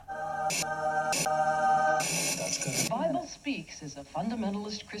Speaks is a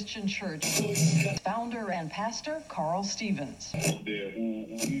fundamentalist Christian church. Founder and pastor, Carl Stevens.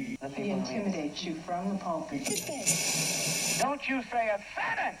 He intimidates you from the pulpit. Don't you say a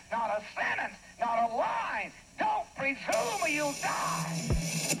sentence, not a line. Don't presume or you'll die.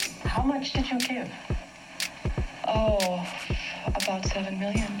 How much did you give? Oh, about $7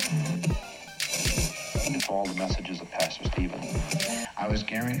 million. To all the messages of Pastor Stevens. I was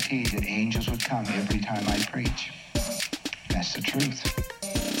guaranteed that angels would come every time I preach. That's the truth.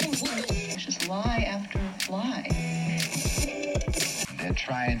 It's just lie after lie. They're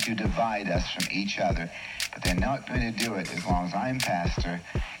trying to divide us from each other, but they're not going to do it as long as I'm pastor,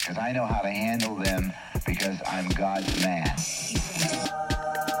 because I know how to handle them, because I'm God's man.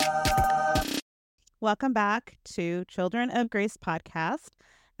 Welcome back to Children of Grace podcast.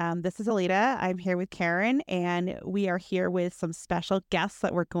 This is Alita. I'm here with Karen, and we are here with some special guests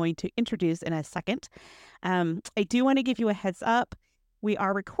that we're going to introduce in a second. I do want to give you a heads up. We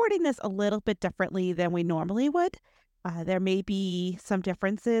are recording this a little bit differently than we normally would. There may be some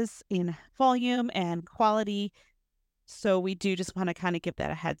differences in volume and quality, so we do just want to kind of give that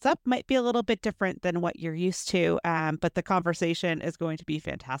a heads up. Might be a little bit different than what you're used to, but the conversation is going to be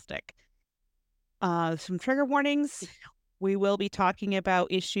fantastic. Some trigger warnings. We will be talking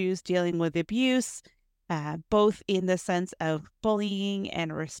about issues dealing with abuse, both in the sense of bullying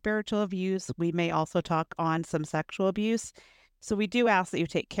and or spiritual abuse. We may also talk on some sexual abuse. So we do ask that you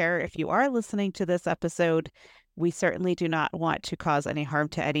take care if you are listening to this episode. We certainly do not want to cause any harm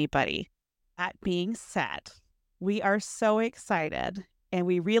to anybody. That being said, we are so excited, and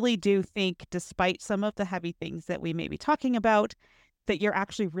we really do think, despite some of the heavy things that we may be talking about, that you're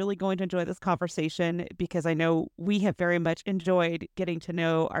actually really going to enjoy this conversation, because I know we have very much enjoyed getting to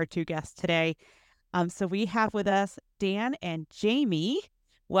know our two guests today. So we have with us Dan and Jami.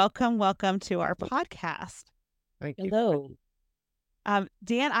 Welcome to our podcast. Thank you. Hello.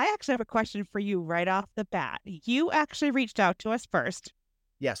 Dan, I actually have a question for you right off the bat. You actually reached out to us first.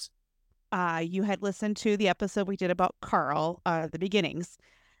 Yes. You had listened to the episode we did about Carl, the beginnings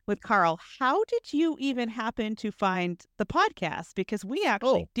with Carl. How did you even happen to find the podcast? Because we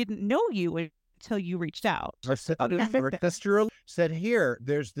actually didn't know you until you reached out. I said, here,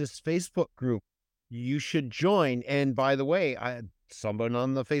 there's this Facebook group. You should join. And by the way, someone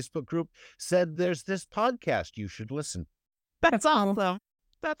on the Facebook group said there's this podcast. You should listen. That's awesome.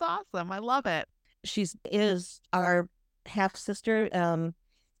 That's awesome. I love it. She is our half sister. And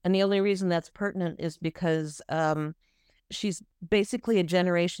the only reason that's pertinent is because she's basically a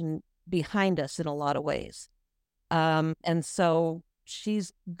generation behind us in a lot of ways. And so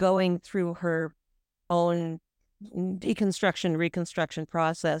she's going through her own deconstruction, reconstruction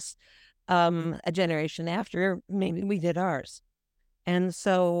process, a generation after maybe we did ours. And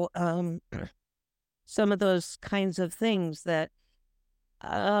so some of those kinds of things that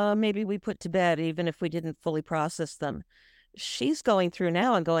maybe we put to bed, even if we didn't fully process them, she's going through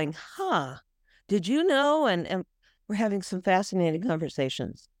now and going, did you know? And we're having some fascinating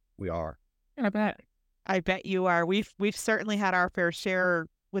conversations. We are. I bet you are. We've certainly had our fair share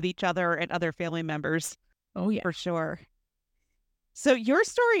with each other and other family members. Oh, yeah. For sure. So your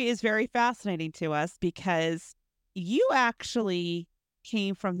story is very fascinating to us because you actually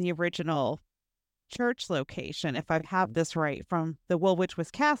came from the original church location, if I have this right, from the Woolwich,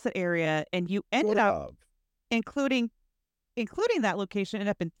 Wiscasset area, and you ended up including that location,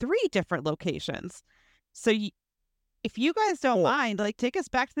 ended up in 3 different locations. So if you guys don't mind, take us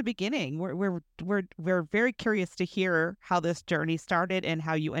back to the beginning. We're very curious to hear how this journey started and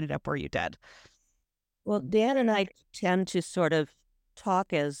how you ended up where you did. Well, Dan and I tend to sort of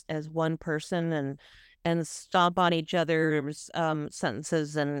talk as one person and stomp on each other's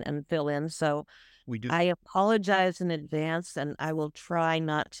sentences and fill in. So we do. I apologize in advance, and I will try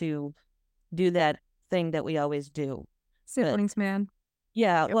not to do that thing that we always do. Siblings, man.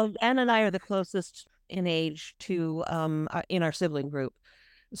 Yeah. Yep. Well, Ann and I are the closest in age to in our sibling group,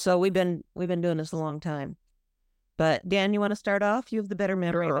 so we've been doing this a long time. But Dan, you want to start off? You have the better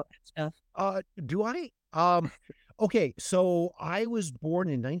memory of that stuff. Do I? Okay, so I was born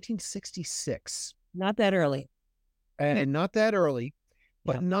in 1966. Not that early. And not that early,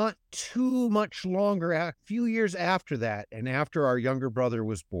 but not too much longer. A few years after that, and after our younger brother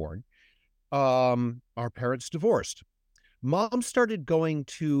was born, our parents divorced. Mom started going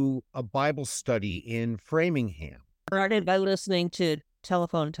to a Bible study in Framingham. Started by listening to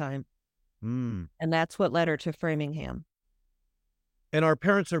Telephone Time. And that's what led her to Framingham. And our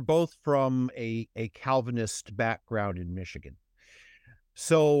parents are both from a Calvinist background in Michigan.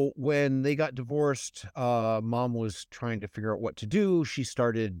 So when they got divorced, Mom was trying to figure out what to do. She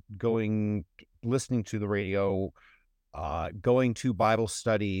started listening to the radio going to Bible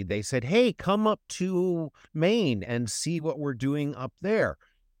study, they said, hey, come up to Maine and see what we're doing up there.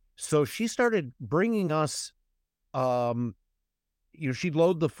 So she started bringing us, she'd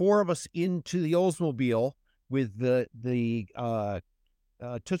load the four of us into the Oldsmobile with the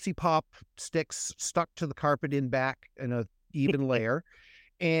Tootsie Pop sticks stuck to the carpet in back in a even layer,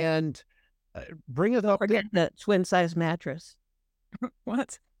 and bring us up. Forget the twin size mattress.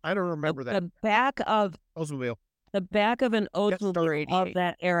 What? I don't remember that. The back of Oldsmobile. The back of an Oldsmobile of 38.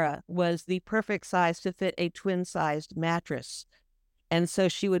 that era was the perfect size to fit a twin-sized mattress. And so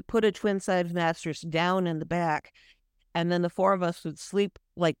she would put a twin-sized mattress down in the back, and then the four of us would sleep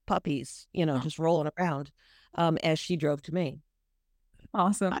like puppies, just rolling around as she drove to Maine.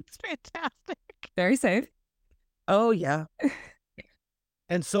 Awesome. That's fantastic. Very safe. Oh, yeah.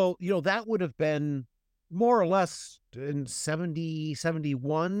 And so, that would have been more or less in 70,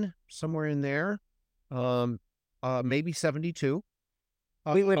 71, somewhere in there. Maybe 72.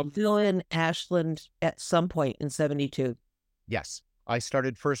 We were still in Ashland at some point in 72. Yes. I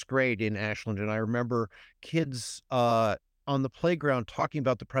started first grade in Ashland, and I remember kids on the playground talking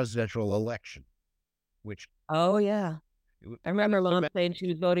about the presidential election, which... Oh, yeah. I remember Mom saying she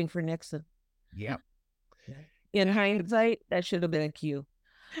was voting for Nixon. Yeah. In hindsight, that should have been a cue.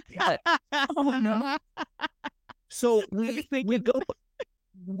 But, Oh, no. So we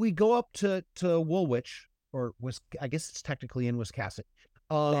go up to Woolwich, or I guess it's technically in Wiscasset.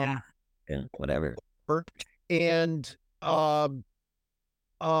 yeah, whatever. And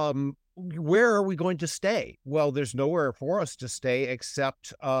where are we going to stay? Well, there's nowhere for us to stay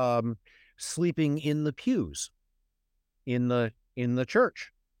except sleeping in the pews in the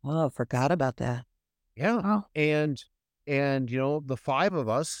church. Oh, forgot about that. Yeah. Oh. And the five of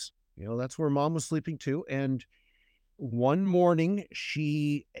us, that's where Mom was sleeping too. And one morning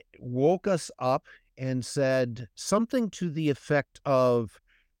she woke us up and said something to the effect of,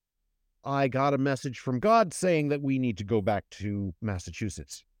 I got a message from God saying that we need to go back to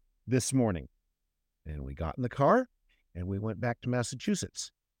Massachusetts this morning. And we got in the car and we went back to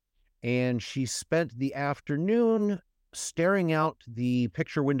Massachusetts. And she spent the afternoon staring out the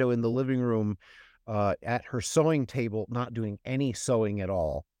picture window in the living room at her sewing table, not doing any sewing at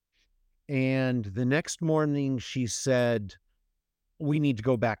all. And the next morning she said, we need to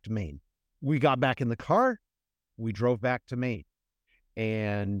go back to Maine. We got back in the car. We drove back to Maine.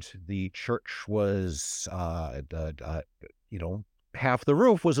 And the church was, half the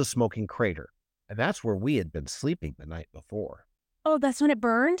roof was a smoking crater. And that's where we had been sleeping the night before. Oh, that's when it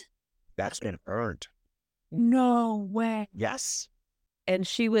burned? That's been burned. No way. Yes. And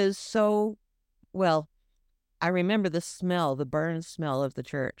she was so, well, I remember the smell, the burn smell of the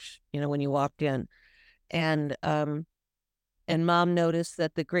church, when you walked in. And Mom noticed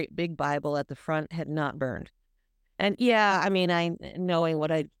that the great big Bible at the front had not burned. And yeah, I mean, knowing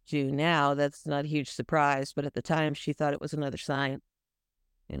what I do now, that's not a huge surprise. But at the time, she thought it was another sign,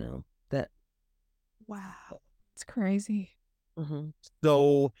 that. Wow. It's crazy. Mm-hmm.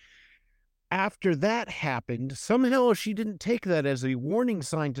 So after that happened, somehow she didn't take that as a warning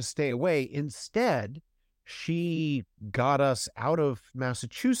sign to stay away. Instead, she got us out of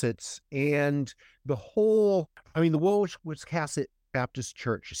Massachusetts, and the Wiscasset Baptist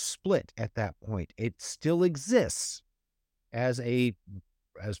Church split at that point. It still exists as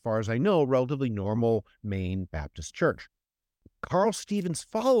far as I know, relatively normal Maine Baptist church. Carl Stevens'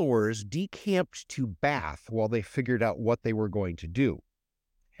 followers decamped to Bath while they figured out what they were going to do.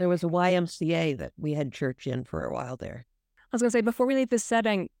 There was a YMCA that we had church in for a while there. I was going to say, before we leave this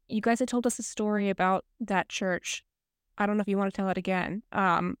setting, you guys had told us a story about that church. I don't know if you want to tell it again,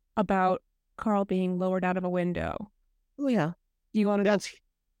 about Carl being lowered out of a window. Oh, yeah. You want to?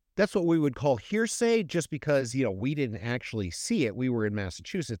 That's what we would call hearsay, just because, we didn't actually see it. We were in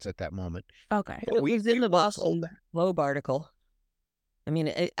Massachusetts at that moment. Okay. It was in the Boston Globe article. I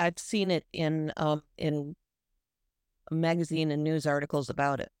mean, I've seen it in magazine and news articles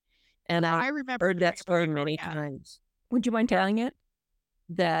about it. And I remember heard that story many times. Would you mind telling it?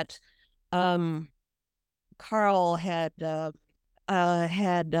 That Carl had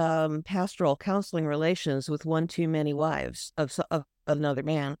pastoral counseling relations with one too many wives of another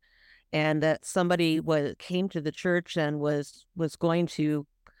man, and that somebody came to the church and was going to,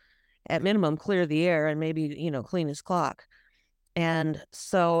 at minimum, clear the air and maybe clean his clock. And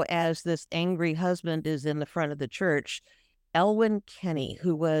so as this angry husband is in the front of the church, Elwyn Kenny,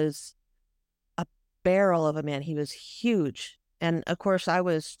 who was a barrel of a man, he was huge. And of course, I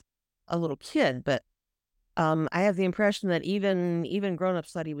was a little kid, but I have the impression that even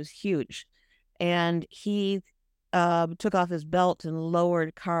grown-ups thought he was huge. And he took off his belt and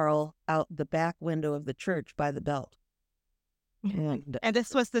lowered Carl out the back window of the church by the belt. And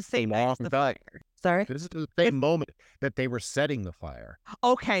this was the same night as the fire. Sorry? This is the same moment that they were setting the fire.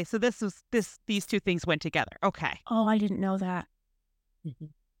 Okay, so these two things went together. Okay. Oh, I didn't know that.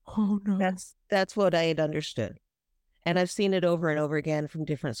 Oh no. That's what I had understood. And I've seen it over and over again from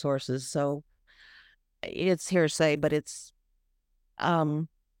different sources. So it's hearsay, but it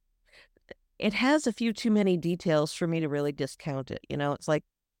has a few too many details for me to really discount it. It's like,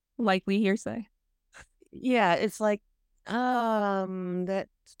 Likely hearsay. yeah, it's like, that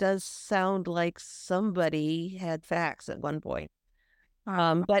does sound like somebody had facts at one point.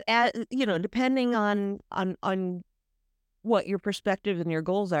 But depending on what your perspective and your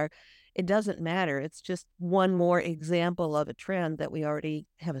goals are, it doesn't matter. It's just one more example of a trend that we already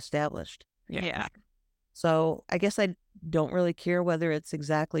have established. Yeah. So I guess I don't really care whether it's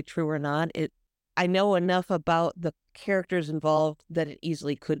exactly true or not. I know enough about the characters involved that it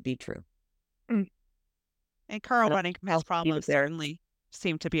easily could be true. And Carl running from his I'll leave problems it there. certainly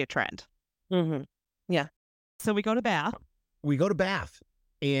seemed to be a trend. Mm-hmm. Yeah. So we go to Bath. We go to Bath,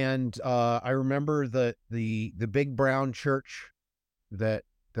 and I remember the big brown church that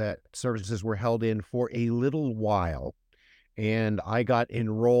services were held in for a little while, and I got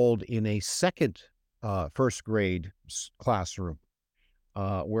enrolled in a second first grade classroom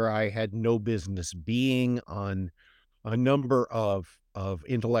where I had no business being on a number of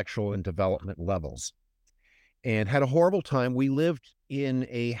intellectual and development levels, and had a horrible time. We lived in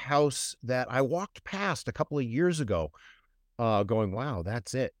a house that I walked past a couple of years ago, going, wow,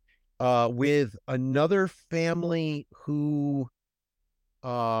 that's it, with another family who,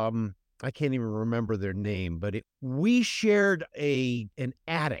 I can't even remember their name, but we shared an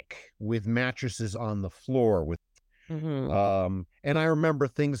attic with mattresses on the floor with, and I remember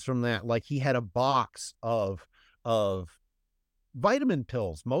things from that, like he had a box of vitamin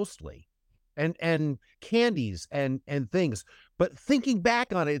pills mostly, and candies and things. But thinking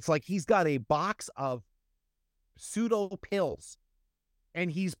back on it, it's like he's got a box of pseudo pills,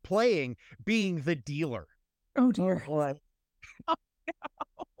 and he's playing being the dealer. Oh dear. Oh boy.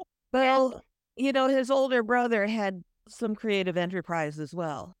 Well, his older brother had some creative enterprise as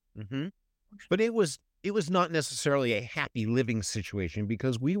well. Mm-hmm. But it was not necessarily a happy living situation,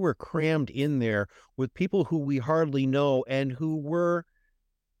 because we were crammed in there with people who we hardly know, and who were,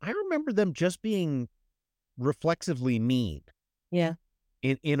 I remember them just being reflexively mean. Yeah.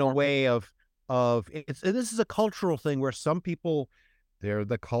 In a way of this is a cultural thing where some people,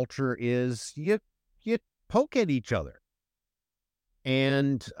 the culture is you poke at each other.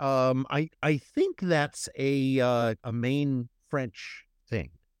 And I think that's a main French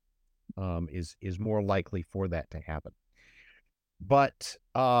thing, is more likely for that to happen. But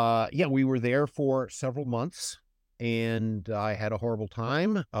yeah, we were there for several months, and I had a horrible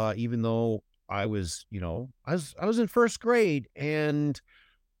time, even though I was in first grade, and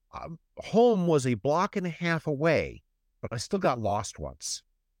home was a block and a half away, but I still got lost once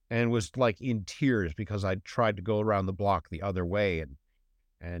and was like in tears because I tried to go around the block the other way,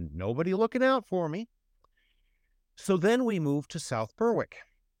 and nobody looking out for me. So then we moved to South Berwick.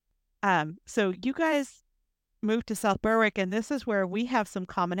 So you guys moved to South Berwick, and this is where we have some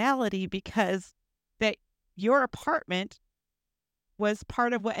commonality, because that your apartment was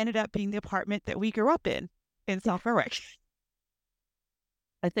part of what ended up being the apartment that we grew up in South Berwick.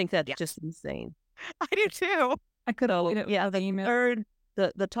 I think that's just insane. I do too. I could have. Yeah,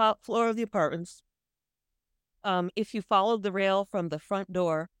 the top floor of the apartments. If you followed the rail from the front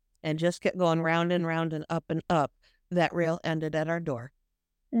door and just kept going round and round and up, that rail ended at our door.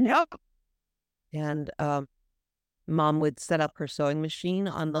 Yep. And Mom would set up her sewing machine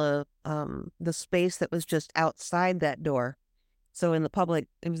on the space that was just outside that door. So in the public,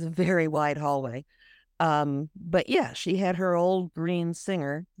 it was a very wide hallway. But yeah, she had her old green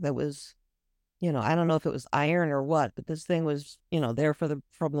Singer that was, I don't know if it was iron or what, but this thing was, there from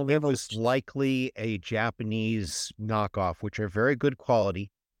the river. It was likely a Japanese knockoff, which are very good quality,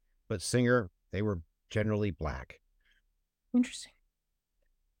 but Singer, they were generally black. Interesting.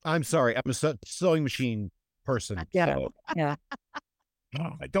 I'm sorry, I'm a sewing machine person. Yeah, so. yeah.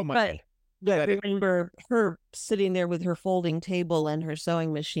 I don't mind. But I remember her sitting there with her folding table and her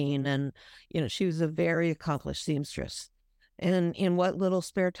sewing machine, and she was a very accomplished seamstress. And in what little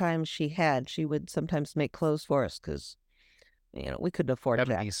spare time she had, she would sometimes make clothes for us because, we couldn't afford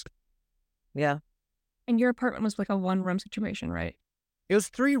that. Yeah. And your apartment was like a one-room situation, right? It was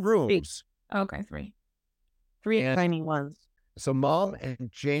 3 rooms. Okay, 3. 3 tiny ones. So Mom and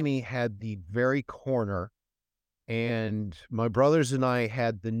Jami had the very corner, and my brothers and I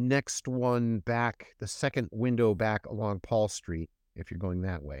had the next one back, the second window back along Paul Street, if you're going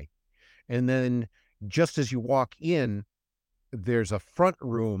that way. And then just as you walk in, there's a front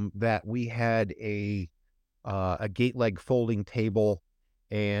room that we had a gate leg folding table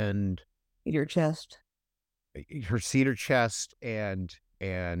and Your chest. her cedar chest, and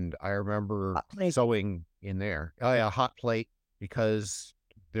I remember sewing in there. A hot plate, because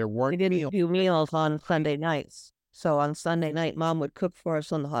there We weren't didn't meals. do meals on Sunday nights. So on Sunday night, Mom would cook for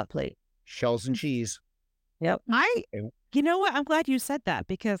us on the hot plate. Shells and cheese. Yep. You know what? I'm glad you said that,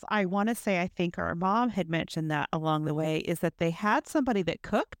 because I want to say I think our mom had mentioned that along the way, is that they had somebody that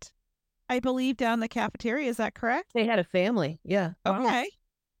cooked, I believe, down the cafeteria. Is that correct? They had a family. Yeah. Okay.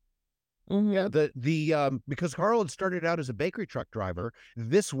 Mhm. Yeah, the because Carl had started out as a bakery truck driver,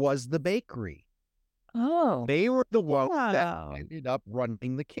 this was the bakery. Oh. They were the ones that Wow. ended up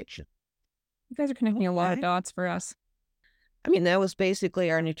running the kitchen. You guys are connecting a lot of Okay. dots for us. I mean, that was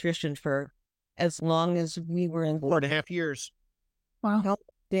basically our nutrition for as long as we were in. 4.5 years. Wow.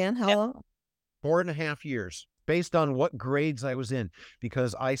 Dan, how long? 4.5 years, based on what grades I was in,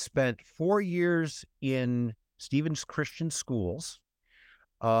 because I spent 4 years in Stevens Christian schools,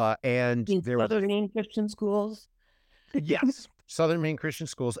 and In there was Southern Maine Christian schools. yes, Southern Maine Christian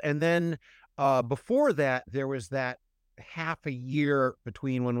schools, and then before that, there was that half a year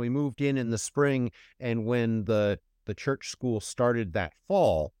between when we moved in the spring and when the church school started that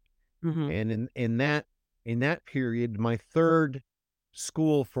fall. Mhm. And in that period, my third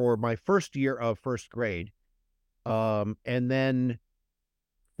school for my first year of first grade, and then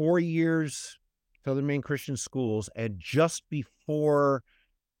 4 years Southern Maine Christian schools, and just before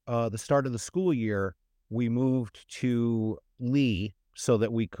the start of the school year, we moved to Lee so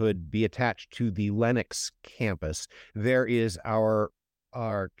that we could be attached to the Lenox campus. There is our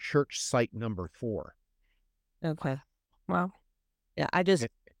church site number 4. Okay. Wow. Yeah,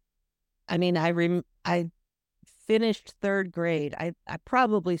 I mean, I finished third grade. I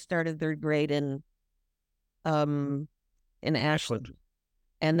probably started third grade in Ashland,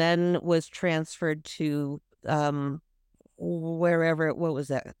 and then was transferred to wherever, what was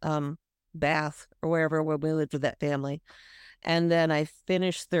that, Bath, or wherever we lived with that family. And then I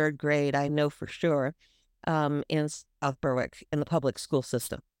finished third grade, I know for sure, in South Berwick in the public school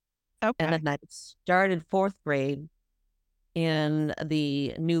system. Okay. And then I started fourth grade in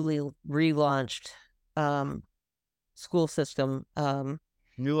the newly relaunched school system.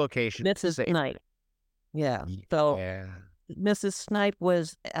 New location. Mrs. Safe. Snipe. Yeah. So Yeah. Mrs. Snipe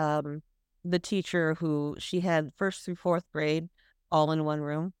was the teacher who she had first through fourth grade all in one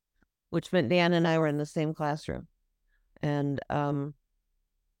room, which meant Dan and I were in the same classroom. And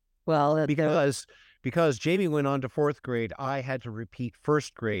well, because Jami went on to fourth grade, I had to repeat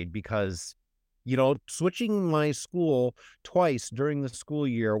first grade because, switching my school twice during the school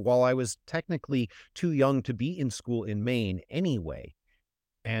year while I was technically too young to be in school in Maine anyway,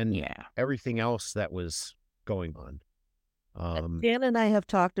 and everything else that was going on. Dan and I have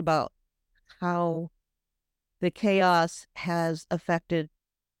talked about how the chaos has affected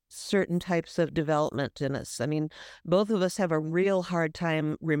certain types of development in us. I mean, both of us have a real hard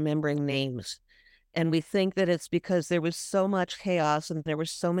time remembering names. And we think that it's because there was so much chaos and there were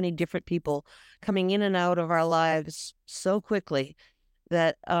so many different people coming in and out of our lives so quickly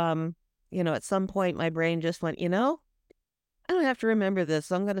that, at some point my brain just went, I don't have to remember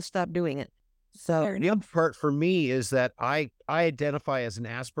this. I'm going to stop doing it. So the other part for me is that I identify as an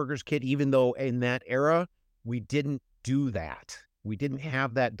Asperger's kid, even though in that era, we didn't do that. We didn't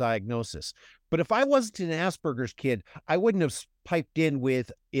have that diagnosis. But if I wasn't an Asperger's kid, I wouldn't have piped in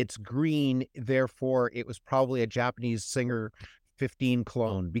with "it's green, therefore it was probably a Japanese singer 15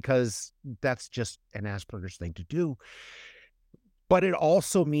 clone," because that's just an Asperger's thing to do. But it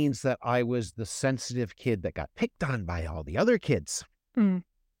also means that I was the sensitive kid that got picked on by all the other kids. You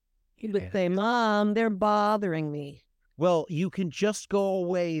would say, "Mom, they're bothering me." Well, you can just go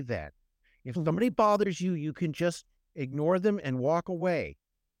away then. If somebody bothers you, you can just ignore them and walk away.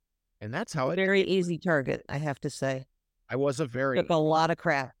 And that's how Very easy target, I have to say. I was Took a lot of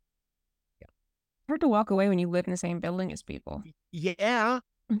crap. It's hard to walk away when you live in the same building as people. Yeah.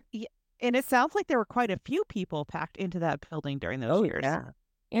 And it sounds like there were quite a few people packed into that building during those years. Yeah.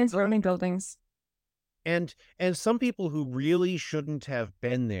 And surrounding buildings. And some people who really shouldn't have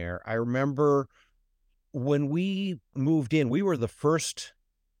been there. I remember when we moved in, we were the first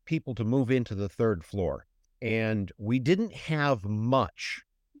people to move into the third floor. And we didn't have much,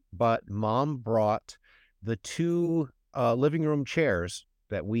 but Mom brought the 2 living room chairs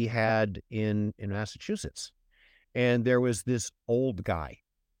that we had in Massachusetts. And there was this old guy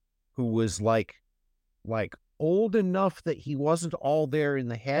who was like old enough that he wasn't all there in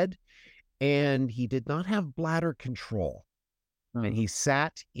the head, and he did not have bladder control. And he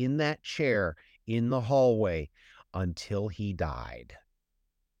sat in that chair in the hallway until he died.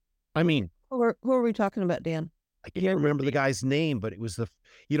 I mean, Who are we talking about, Dan? I can't remember the guy's name, but it was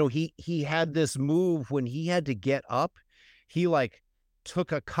he had this move when he had to get up. He like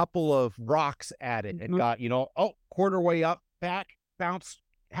took a couple of rocks at it and got, quarter way up, back, bounce,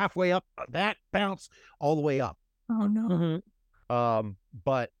 halfway up, that bounce, all the way up. Oh no.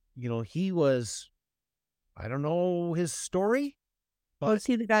 But he was, I don't know his story. But Was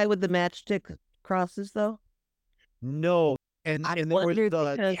he the guy with the matchstick crosses though? No. And there was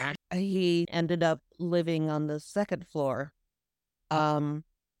because he ended up living on the second floor. He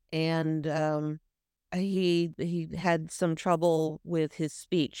had some trouble with his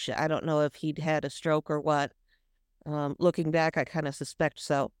speech. I don't know if he'd had a stroke or what. Looking back, I kind of suspect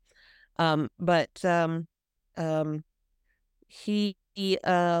so. He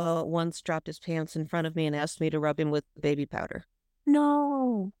once dropped his pants in front of me and asked me to rub him with baby powder.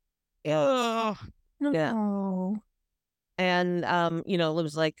 No. Yeah. No. Yeah. And, it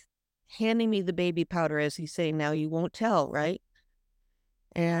was like handing me the baby powder as he's saying, now you won't tell, right?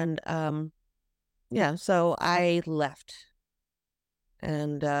 And, so I left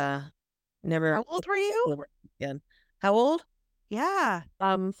and, never. How old were you? Again. How old? Yeah.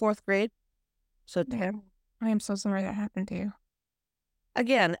 4th grade. So Damn. I am so sorry that happened to you.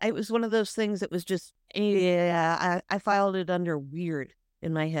 again, it was one of those things that was just, I filed it under weird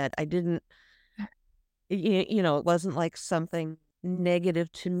in my head. I didn't, it wasn't like something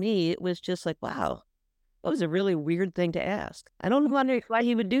negative to me. It was just like, wow, that was a really weird thing to ask. I don't wonder why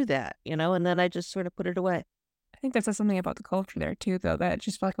he would do that, and then I just sort of put it away. I think that says something about the culture there too, though, that it's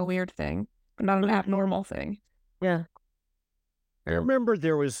just like a weird thing, but not an abnormal thing. Yeah. I remember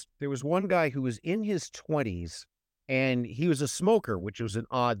there was one guy who was in his 20s and he was a smoker, which was an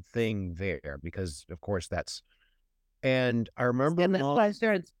odd thing there because, of course, and I remember. And that's why I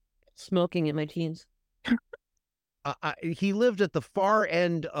started smoking in my teens. He lived at the far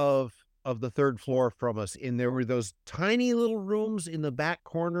end of the 3rd floor from us, and there were those tiny little rooms in the back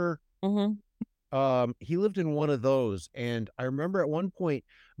corner. Mm-hmm. He lived in one of those, and I remember at one point,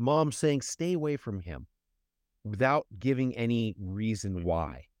 Mom saying, "Stay away from him," without giving any reason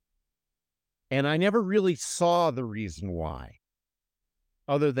why. And I never really saw the reason why,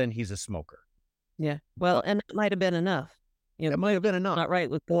 other than he's a smoker. Yeah. Well, and it might have been enough. That might have been enough. Not right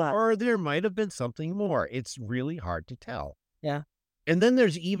with God. Or there might have been something more. It's really hard to tell. Yeah. And then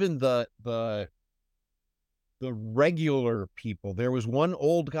there's even the regular people. There was one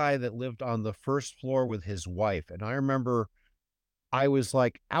old guy that lived on the 1st floor with his wife. And I remember I was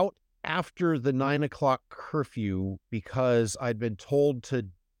like out after the 9 o'clock curfew because I'd been told to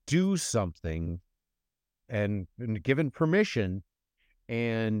do something and given permission.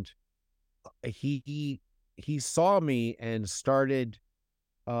 And he saw me and started,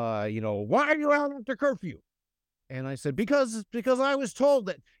 why are you out after curfew? And I said, because I was told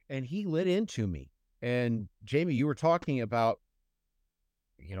that. And he lit into me. And Jami, you were talking about,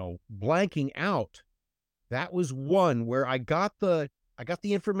 blanking out. That was one where I got the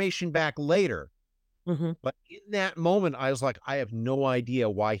information back later. Mm-hmm. But in that moment, I was like, I have no idea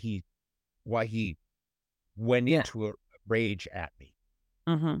why he went into a rage at me.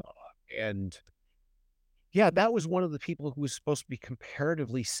 Mm-hmm. And yeah, that was one of the people who was supposed to be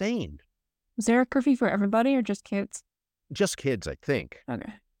comparatively sane. Was there a curfew for everybody or just kids? Just kids, I think.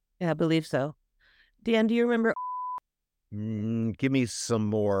 Okay. Yeah, I believe so. Dan, do you remember? Give me some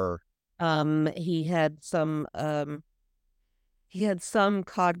more. He had some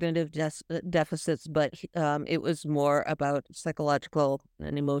cognitive deficits, but it was more about psychological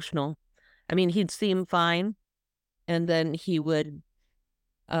and emotional. I mean, he'd seem fine, and then he would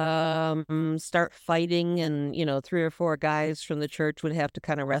start fighting, and 3 or 4 guys from the church would have to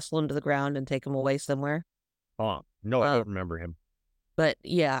kind of wrestle him to the ground and take him away somewhere. Oh, no, I don't remember him. But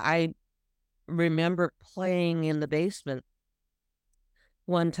yeah, I remember playing in the basement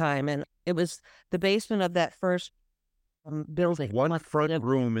one time, and it was the basement of that first building. One front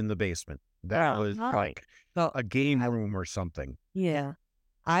room in the basement. That was like a game room or something. Yeah.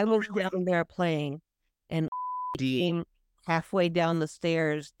 I was down there playing, and came halfway down the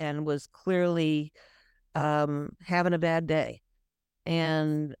stairs and was clearly having a bad day.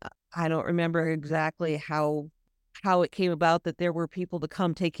 And I don't remember exactly how it came about that there were people to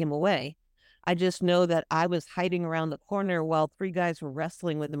come take him away. I just know that I was hiding around the corner while 3 guys were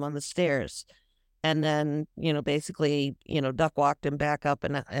wrestling with him on the stairs. And then, basically, duck walked him back up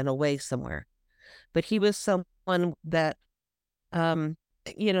and away somewhere. But he was someone that, and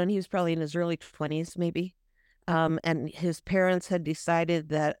he was probably in his early 20s, maybe. And his parents had decided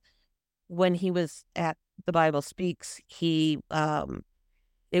that when he was at the Bible Speaks, he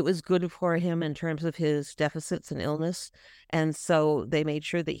it was good for him in terms of his deficits and illness. And so they made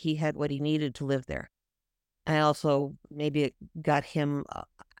sure that he had what he needed to live there. And also maybe it got him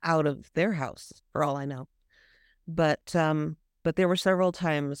out of their house, for all I know. But there were several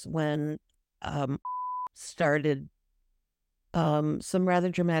times when started some rather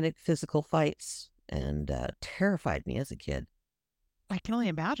dramatic physical fights, and terrified me as a kid. I can only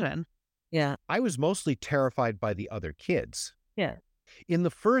imagine. Yeah. I was mostly terrified by the other kids. Yeah. In the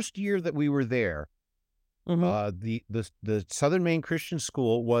first year that we were there, Mhm. the Southern Maine Christian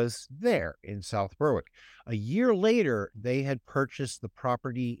School was there in South Berwick. A year later, they had purchased the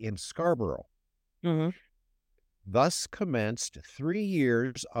property in Scarborough. Mhm. Thus commenced 3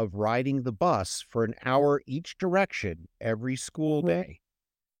 years of riding the bus for an hour each direction every school day.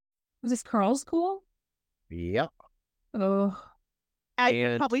 Was this Carl's school? Yep. Oh, I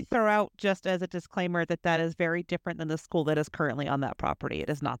And- probably throw out just as a disclaimer that is very different than the school that is currently on that property. It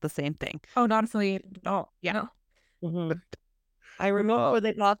is not the same thing. oh, not affiliated at all. Yeah. No. Mhm. I remember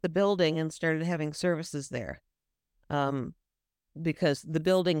they bought the building and started having services there, because the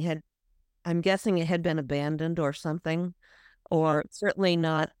building had, I'm guessing it had been abandoned or something, or certainly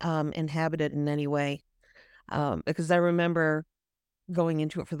not inhabited in any way. Because I remember going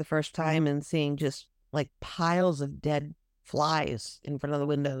into it for the first time and seeing just like piles of dead flies in front of the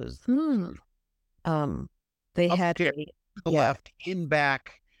windows. They Up had here. The left in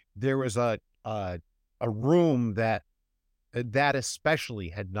back, there was a room that especially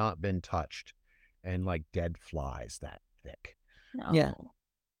had not been touched, and like dead flies that thick. No. Yeah.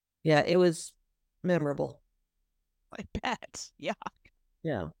 Yeah, it was memorable. I bet. Yeah.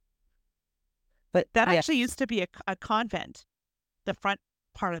 Yeah. But That yeah, actually used to be a convent. The front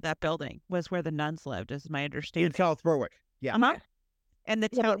part of that building was where the nuns lived, is my In understanding. South Berwick. Yeah. And the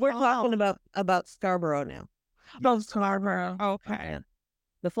yeah, town but we're hall. talking about Scarborough now. Oh, Scarborough. Okay. Yeah.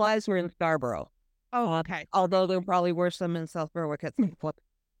 The flies were in Scarborough, Oh, okay. although there probably were some in South Berwick at some point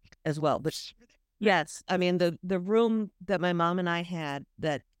as well. But yes, I mean the room that my mom and I had,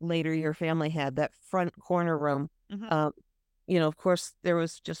 that later your family had, that front corner room. Mhm. Of course there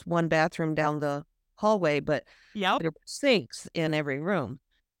was just one bathroom down the hallway, but Yep. there were sinks in every room.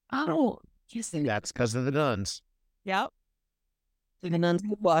 Oh, yes. That's because of the nuns. Yep. So the nuns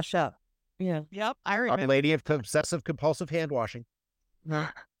could wash up. Yeah. Yep. I Our remember. Lady of Obsessive Compulsive Hand Washing,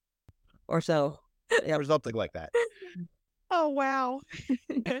 Or so. Yeah. or something like that. Oh, wow.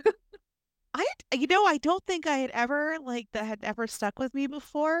 I don't think I had ever, that had ever stuck with me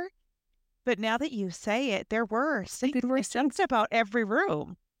before. But now that you say it, there were sinks about every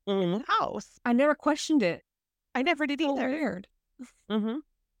room in the house. I never questioned it. I never did So either. weird. Mm-hmm.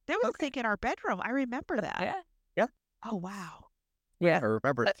 There was a sink in our bedroom. I remember that. Yeah. Yeah. Oh, wow. Yeah. I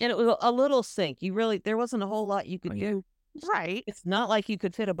remember it. And it was a little sink. There wasn't a whole lot you could do. Right. It's not like you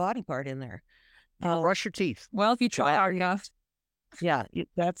could fit a body part in there. Brush your teeth. Well, if you try hard enough. Yeah,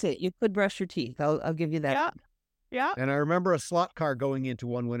 that's it. You could brush your teeth. I'll give you that. Yeah. Yeah. And I remember a slot car going into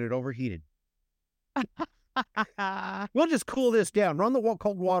one when it overheated. We'll just cool this down. Run the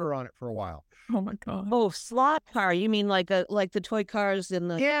cold water on it for a while. Oh my God. Oh, slot car. You mean like the toy cars in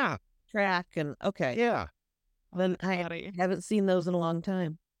the Yeah. track? And okay. Yeah. Then I Funny. haven't seen those in a long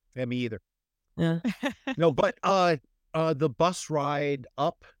time. Yeah, me either. Yeah. No, but the bus ride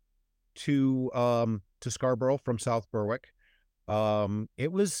up to Scarborough from South Berwick,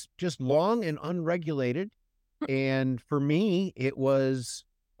 it was just long and unregulated. And for me, it was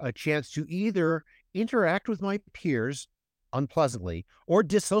a chance to either interact with my peers unpleasantly or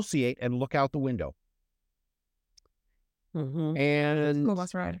dissociate and look out the window. Mm-hmm. And School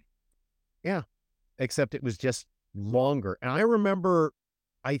bus ride. except it was just longer. And I remember,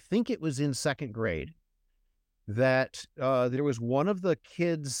 I think it was in second grade, that there was one of the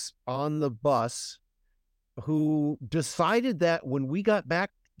kids on the bus who decided that when we got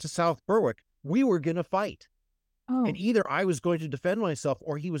back to South Berwick, we were going to fight. Oh. And either I was going to defend myself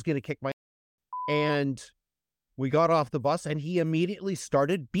or he was going to kick my. And we got off the bus and he immediately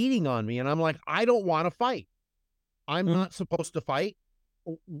started beating on me. And I'm like, I don't want to fight. I'm not supposed to fight.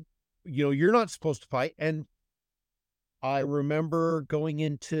 You're not supposed to fight. And I remember going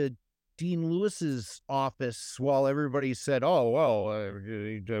into Dean Lewis's office while everybody said, oh,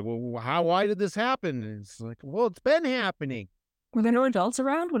 well, why did this happen? And it's like, well, it's been happening. Were there no adults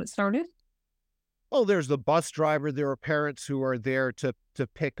around when it started? Oh, there's the bus driver. There are parents who are there to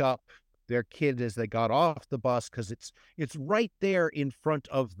pick up their kid as they got off the bus, because it's right there in front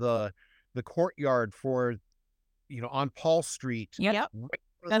of the courtyard for, on Paul Street. Yep.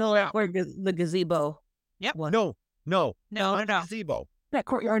 Kind of like where the gazebo. Yep. was. No, No. gazebo. That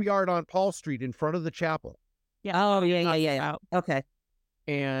courtyard. Courtyard on Paul Street in front of the chapel. Oh, yeah. Okay.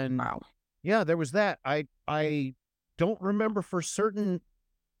 And Wow. yeah, there was that. I don't remember for certain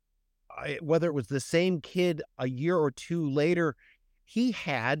whether it was the same kid a year or two later. He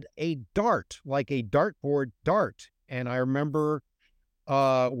had a dart, like a dartboard dart. And I remember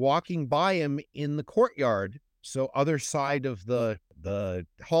walking by him in the courtyard, so other side of the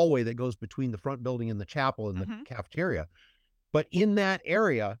hallway that goes between the front building and the chapel and the cafeteria, but in that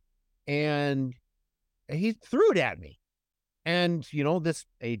area, and he threw it at me, and this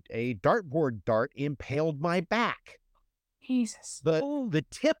a dartboard dart impaled my back. Jesus. The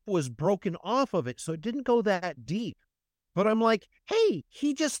tip was broken off of it, so it didn't go that deep. But I'm like, hey,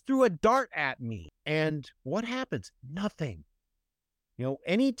 he just threw a dart at me. And what happens? Nothing.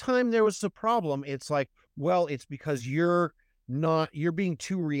 Anytime there was a problem, it's like, well, it's because you're being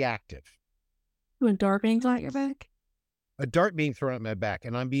too reactive. A dart being thrown at your back? A dart being thrown at my back,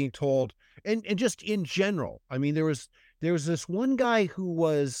 and I'm being told, and just in general, I mean, there was this one guy who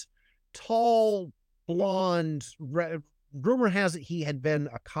was tall, blonde, rumor has it he had been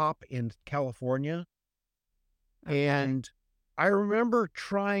a cop in California. And I remember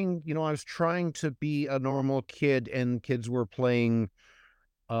I was trying to be a normal kid, and kids were playing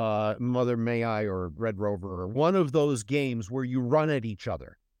Mother May I or Red Rover or one of those games where you run at each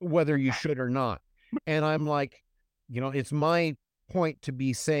other, whether you should or not. And I'm like, it's my point to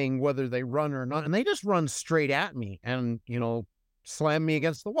be saying whether they run or not. And they just run straight at me and, slam me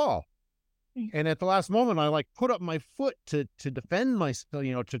against the wall. And at the last moment, I like put up my foot to defend myself,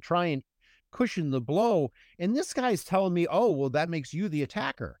 to try and cushion the blow. And this guy's telling me, oh, well, that makes you the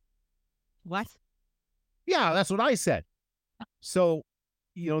attacker. What? Yeah, that's what I said. So,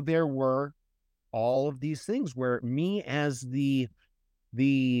 there were all of these things where me as the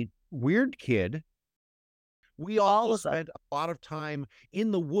weird kid, we all spent a lot of time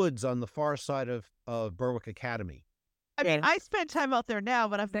in the woods on the far side of Berwick Academy. I mean, I spend time out there now,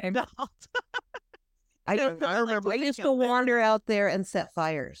 but I'm an adult. I remember I used to wander out there and set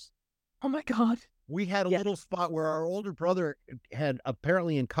fires. Oh my God. We had a little spot where our older brother had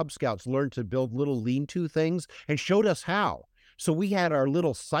apparently in Cub Scouts learned to build little lean-to things and showed us how. So we had our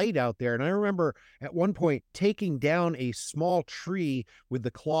little site out there. And I remember at one point taking down a small tree with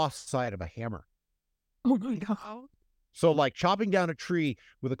the cloth side of a hammer. Oh my God. So like chopping down a tree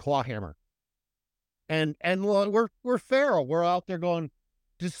with a claw hammer. And we're feral. We're out there going,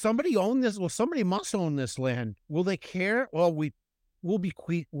 does somebody own this? Well, somebody must own this land. Will they care? Well, we'll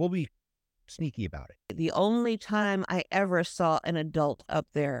be sneaky about it. The only time I ever saw an adult up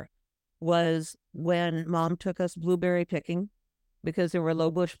there was when Mom took us blueberry picking, because there were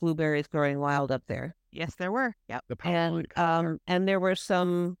low bush blueberries growing wild up there. Yes, there were. Yep. And there were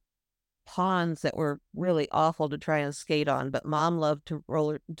some ponds that were really awful to try and skate on, but Mom loved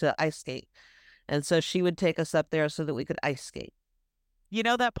to ice skate. And so she would take us up there so that we could ice skate.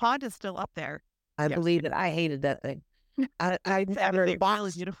 That pond is still up there. I believe it. I hated that thing. I never. The bottle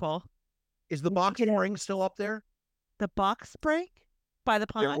is beautiful. Is the box spring still up there? The box spring by the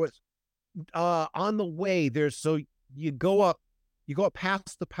pond? There was, on the way there's, so you go up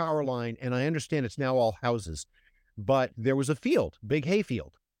past the power line, and I understand it's now all houses, but there was a field, big hay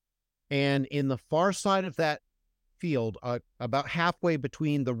field. And in the far side of that field, about halfway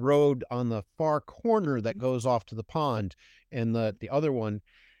between the road on the far corner that goes off to the pond and the other one,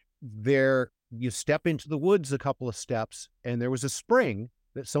 there you step into the woods a couple of steps, and there was a spring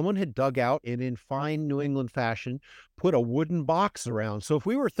that someone had dug out and in fine New England fashion put a wooden box around. So if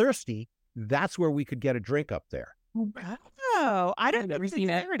we were thirsty, that's where we could get a drink up there. Oh, I don't know if it's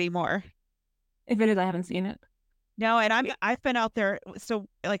there anymore. If it is, I haven't seen it. No, and I've been out there. So,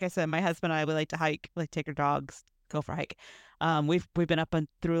 like I said, my husband and I, we like to hike, like take our dogs, go for a hike. We've been up and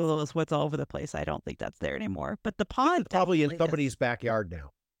through those woods all over the place. I don't think that's there anymore. But the pond, it's probably in somebody's backyard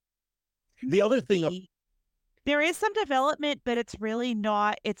now. The other thing, there is some development, but it's really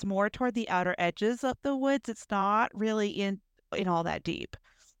not. It's more toward the outer edges of the woods. It's not really in all that deep.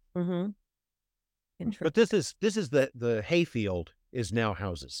 Mm-hmm. But this is the hayfield is now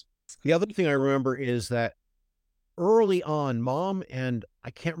houses. The other thing I remember is that early on, Mom and I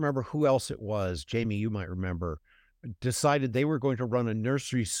can't remember who else it was, Jami, you might remember, decided they were going to run a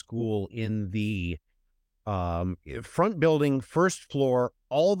nursery school in the front building, first floor,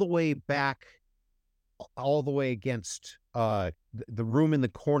 all the way back, all the way against the room in the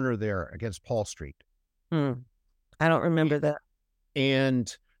corner there against Paul Street. I don't remember that.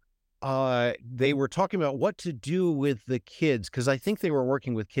 And they were talking about what to do with the kids, because I think they were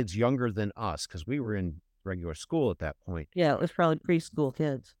working with kids younger than us, because we were in regular school at that point. Yeah, it was probably preschool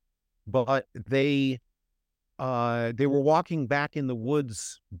kids. But they were walking back in the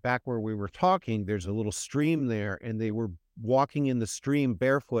woods, back where we were talking. There's a little stream there, and they were walking in the stream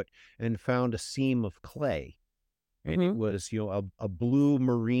barefoot and found a seam of clay. And it was, a blue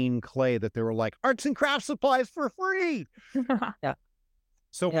marine clay that they were like, arts and craft supplies for free. Yeah.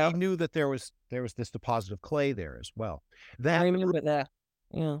 So we knew that there was this deposit of clay there as well. I remember that.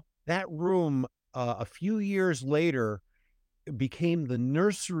 Yeah. That room, a few years later, became the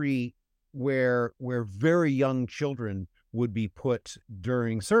nursery where very young children would be put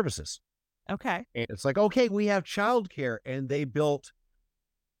during services. Okay. And it's like, okay, we have childcare, and they built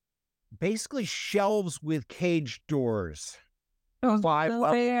basically shelves with cage doors. Oh, Five still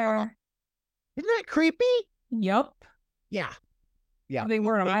up. there. Isn't that creepy? Yup. Yeah. Yeah. They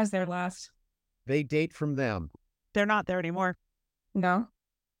weren't when I was there last. They date from them. They're not there anymore. No.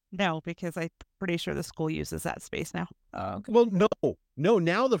 No, because I'm pretty sure the school uses that space now. Oh, okay. Well, no.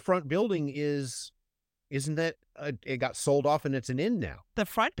 Now the front building isn't that it got sold off and it's an inn now. The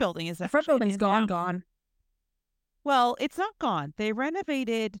front building is The front building's gone. Well, it's not gone. They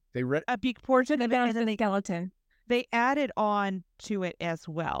renovated a big portion of it, and then the skeleton. they added on to it as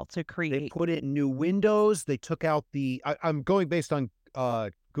well to create. They put in new windows. They took out I'm going based on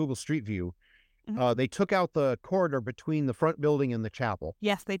Google Street View. Mhm. They took out the corridor between the front building and the chapel.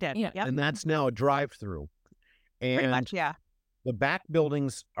 Yes, they did. Yeah. Yep. And that's now a drive-through. Pretty And much, yeah. the back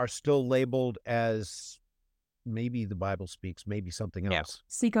buildings are still labeled as maybe the Bible speaks, maybe something Yeah. else.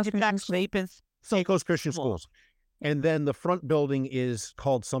 Seacoast It's Christian actually been Seacoast Christian School. Schools. And then the front building is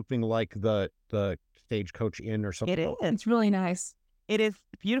called something like the Stagecoach Inn or something. It is. It's really nice. It is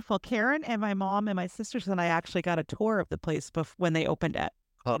beautiful. Karen and my mom and my sisters and I actually got a tour of the place when they opened it.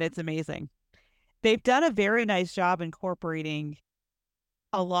 Huh. And it's amazing. They've done a very nice job incorporating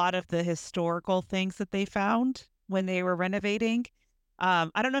a lot of the historical things that they found when they were renovating. I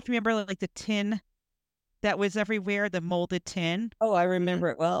don't know if you remember like the tin that was everywhere, the molded tin. Oh, I remember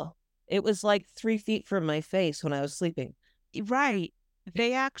it well. It was like 3 feet from my face when I was sleeping. Right.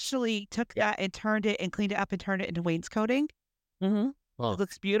 They actually took that and turned it and cleaned it up and turned it into wainscoting. Mm-hmm. Huh. It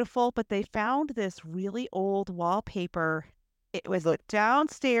looks beautiful, but they found this really old wallpaper. It was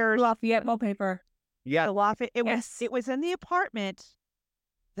downstairs. Lafayette wallpaper. Yeah. The Lafayette. Yes. It was in the apartment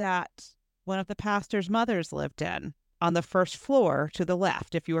that one of the pastor's mothers lived in on the first floor to the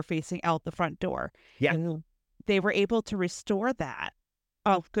left if you were facing out the front door. Yeah. They were able to restore that,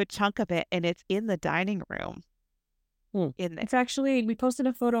 a good chunk of it, and it's in the dining room. In the, It's actually, we posted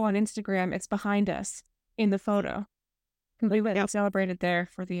a photo on Instagram. It's behind us in the photo. We went and celebrated there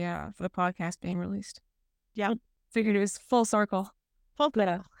for the podcast being released. Yeah. Figured it was full circle.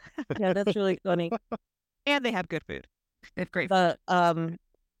 yeah. Yeah, that's really funny. And they have good food. They have great The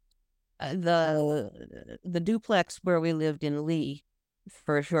the duplex where we lived in Lee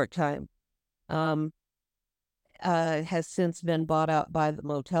for a short time has since been bought out by the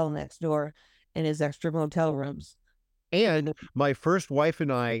motel next door and is extra motel rooms. And my first wife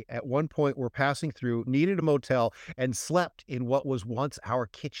and I, at one point, were passing through, needed a motel, and slept in what was once our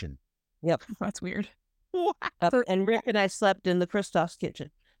kitchen. Yep. That's weird. And Rick and I slept in the Christoph's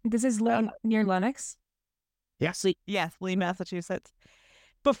kitchen. This is near Lenox. Yes. Yes, Lee, Massachusetts.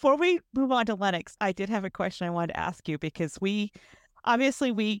 Before we move on to Lennox, I did have a question I wanted to ask you because we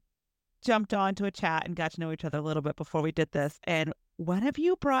jumped onto a chat and got to know each other a little bit before we did this. And one of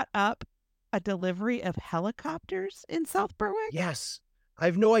you brought up a delivery of helicopters in South Berwick? Yes. I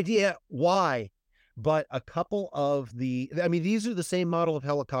have no idea why, but a couple of these are the same model of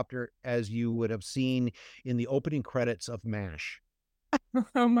helicopter as you would have seen in the opening credits of MASH.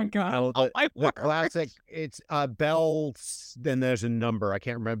 Oh my God. The classic, it's Bell, then there's a number. I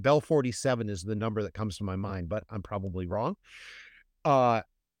can't remember. Bell 47 is the number that comes to my mind, but I'm probably wrong.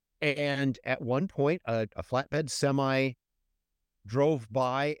 And at one point, a flatbed semi drove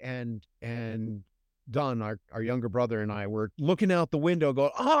by and Don, our younger brother, and I were looking out the window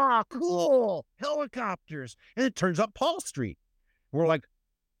going, cool, helicopters. And it turns up Paul Street. We're like,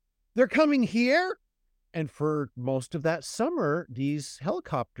 they're coming here? And for most of that summer, these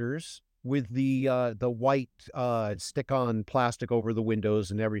helicopters with the white stick-on plastic over the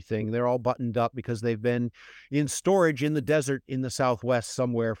windows and everything, they're all buttoned up because they've been in storage in the desert in the Southwest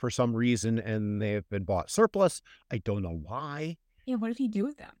somewhere for some reason, and they've been bought surplus. I don't know why. Yeah, what did he do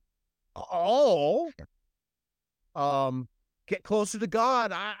with them? Get closer to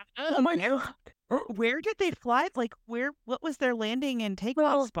God. Oh my God. Where did they fly? Like, what was their landing and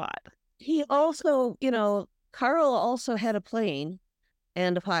takeoff spot? He also, Carl also had a plane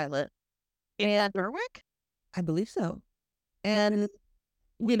and a pilot. In Berwick? I believe so. And,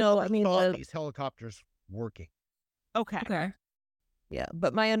 these helicopters working. Okay. Yeah,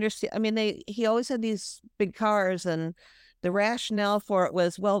 but my understanding, he always had these big cars, and the rationale for it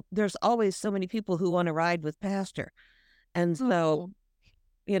was, well, there's always so many people who want to ride with Pastor. And so,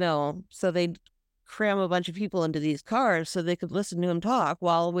 so they'd cram a bunch of people into these cars so they could listen to him talk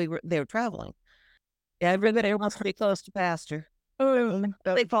while they were traveling. Everybody wants to be close to Pastor.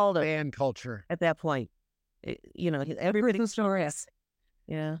 They followed it Fan culture. at that point. Everything's stories.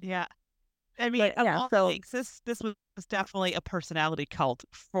 Yeah. Yeah. I mean, of all things, this was definitely a personality cult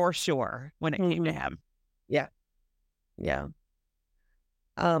for sure when it came to him. Yeah. Yeah.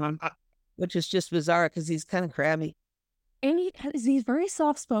 Which is just bizarre because he's kind of crabby. And he's very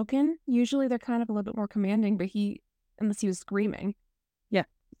soft spoken. Usually they're kind of a little bit more commanding, but unless he was screaming. Yeah.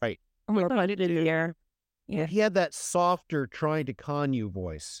 Right. Yeah. He had that softer trying to con you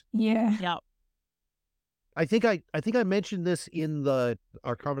voice. Yeah. Yeah. I think I mentioned this in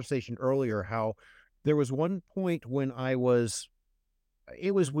our conversation earlier, how there was one point when it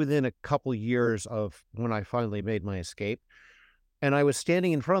was within a couple years of when I finally made my escape. And I was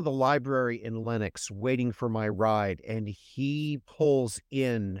standing in front of the library in Lenox waiting for my ride, and he pulls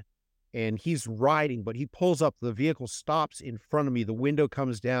in and he's riding, but he pulls up, the vehicle stops in front of me, the window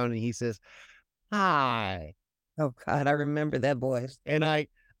comes down, and he says, "Hi." Oh God, I remember that voice. And I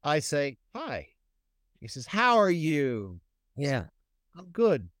say, "Hi." He says, "How are you?" Yeah. "I'm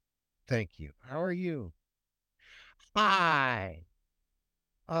good, thank you. How are you?" "Hi."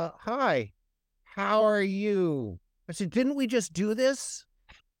 Hi. How are you?" I said, "Didn't we just do this?"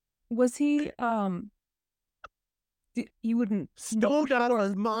 Was he, you wouldn't... Stoned out of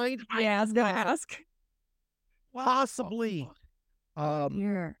his mind? Yeah, I was going to ask. Possibly.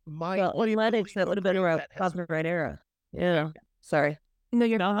 Yeah. In Lenox, that would have been around copyright era. Yeah. Sorry. No,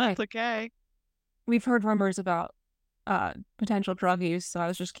 you're No, fine. that's okay. We've heard rumors about potential drug use, so I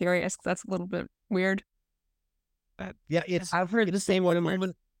was just curious. That's a little bit weird. Yeah, I've heard the same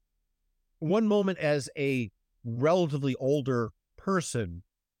one. One moment as a relatively older person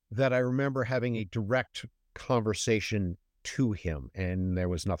that I remember having a direct conversation to him, and there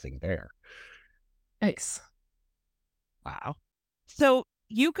was nothing there. Nice. Wow. So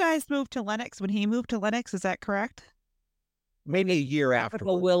you guys moved to Lenox when he moved to Lenox, is that correct? Maybe a year after.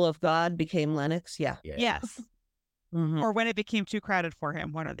 The will of God became Lenox. Yeah. Yes. Mhm. Or when it became too crowded for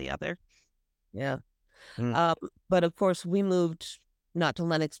him, one or the other. Yeah. Mm. But of course, we moved not to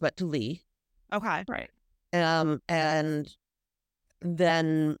Lenox, but to Lee. Okay. Right. And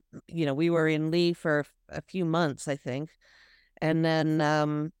then, we were in Lee for a few months, I think. And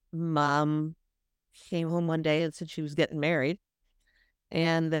then Mom came home one day and said she was getting married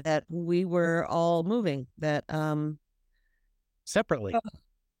and that we were all moving, that Separately.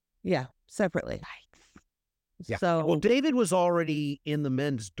 separately. Nice. Yeah. So, Well, David was already in the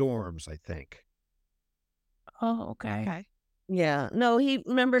men's dorms, I think. Oh, okay. Okay. yeah. No, he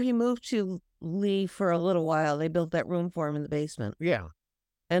moved to Lee for a little while. They built that room for him in the basement. Yeah.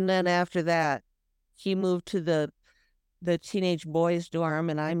 And then after that, he moved to the teenage boys dorm,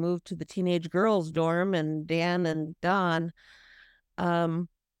 and I moved to the teenage girls dorm, and Dan and Don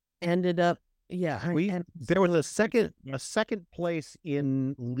ended up there was a second place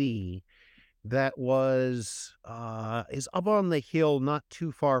in Lee that was is up on the hill, not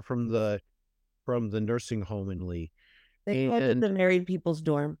too far from the nursing home in Lee. They called it the married people's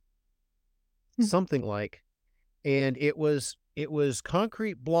dorm. Something like, and it was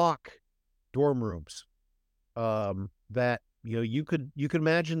concrete block dorm rooms that you could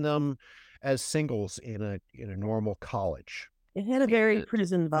imagine them as singles in a normal college. It had a very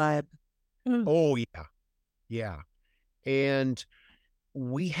prison vibe. Oh yeah. And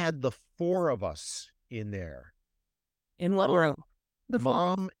we had the four of us in there. In what room?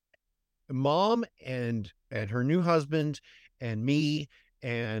 Mom and her new husband and me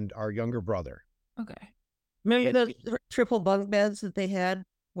and our younger brother. Okay. Remember those triple bunk beds that they had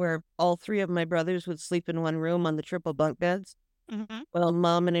where all three of my brothers would sleep in one room on the triple bunk beds? Mm-hmm. Well,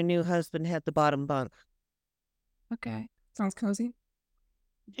 Mom and her new husband had the bottom bunk. Okay. Sounds cozy.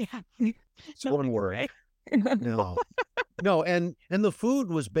 Yeah. It's one word. No, and the food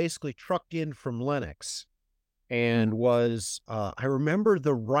was basically trucked in from Lenox, and was I remember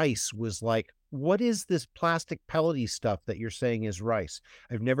the rice was like, "What is this plastic pellety stuff that you're saying is rice?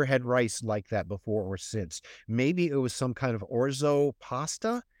 I've never had rice like that before or since." Maybe it was some kind of orzo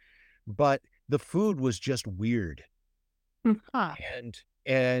pasta, but the food was just weird. Huh.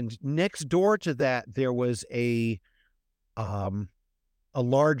 And next door to that there was a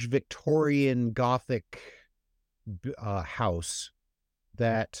large Victorian Gothic house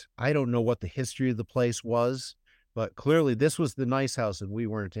that I don't know what the history of the place was, but clearly this was the nice house and we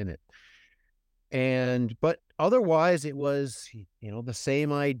weren't in it. But otherwise it was, the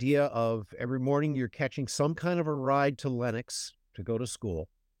same idea of every morning you're catching some kind of a ride to Lenox to go to school.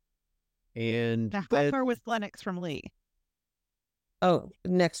 And Now, how far was Lenox from Lee? Oh,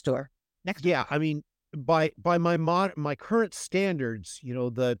 next door. Yeah, I mean, by my current standards,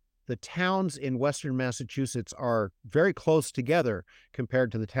 the towns in Western Massachusetts are very close together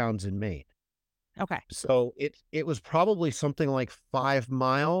compared to the towns in Maine. Okay. So it was probably something like 5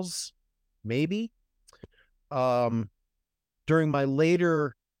 miles, maybe. During my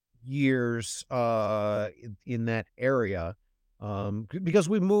later years in that area, because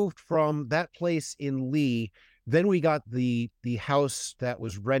we moved from that place in Lee, then we got the house that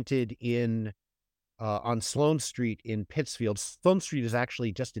was rented in on Sloane Street in Pittsfield. Sloane Street is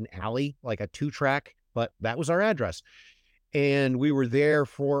actually just an alley, like a 2-track, but that was our address. And we were there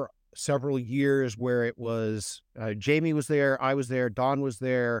for several years where it was Jami was there, I was there, Don was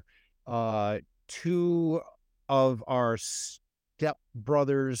there, 2 of our step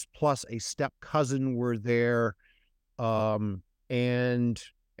brothers plus a step cousin were there, and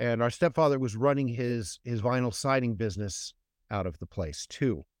our stepfather was running his vinyl siding business out of the place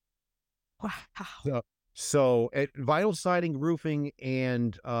too. Wow. So vinyl siding, roofing,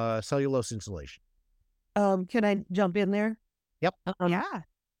 and cellulose insulation. Can I jump in there? Yep. Yeah.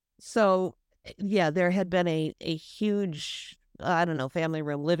 So, yeah, there had been a huge, I don't know, family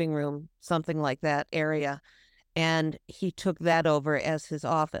room, living room, something like that area, and he took that over as his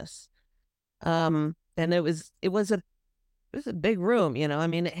office. And it was a big room, I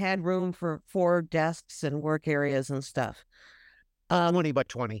mean, it had room for 4 desks and work areas and stuff. 20 by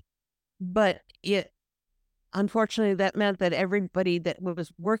 20. But unfortunately, that meant that everybody that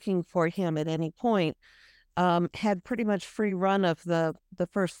was working for him at any point had pretty much free run of the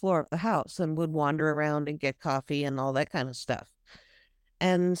first floor of the house and would wander around and get coffee and all that kind of stuff.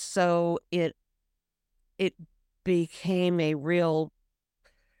 And so it became a real,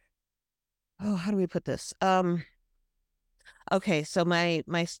 how do we put this? Okay, so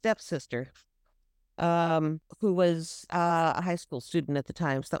my stepsister, who was a high school student at the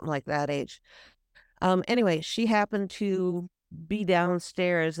time, something like that age. Anyway, she happened to be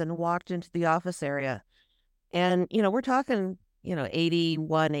downstairs and walked into the office area. And, we're talking,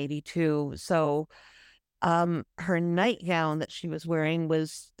 81, 82. So her nightgown that she was wearing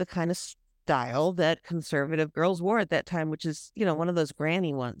was the kind of style that conservative girls wore at that time, which is, one of those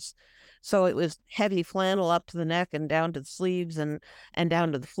granny ones. So it was heavy flannel up to the neck and down to the sleeves and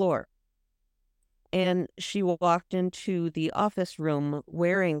down to the floor. And she walked into the office room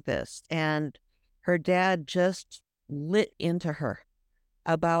wearing this, and her dad just lit into her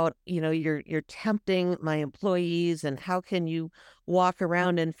about, you're tempting my employees, and how can you walk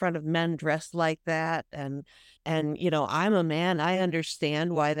around in front of men dressed like that? And I'm a man. I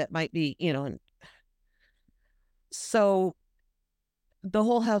understand why that might be, and so the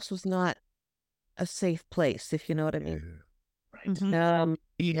whole house was not a safe place, if you know what I mean. Right. Mm-hmm.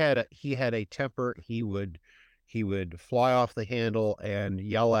 He had a temper. He would fly off the handle and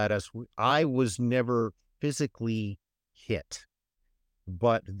yell at us. I was never physically hit,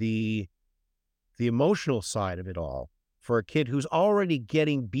 but the emotional side of it all, for a kid who's already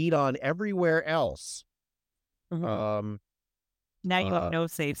getting beat on everywhere else. Mm-hmm. Now you have no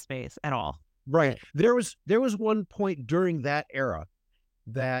safe space at all. Right. There was one point during that era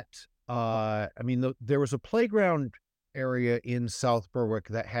that there was a playground area in South Berwick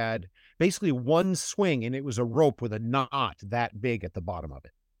that had basically one swing, and it was a rope with a knot that big at the bottom of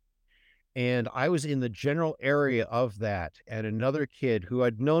it. And I was in the general area of that, and another kid who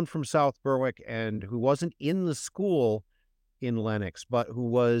I'd known from South Berwick and who wasn't in the school in Lenox, but who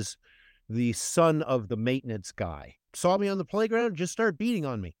was the son of the maintenance guy, saw me on the playground and just started beating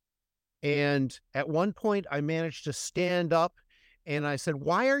on me. And at one point I managed to stand up and I said,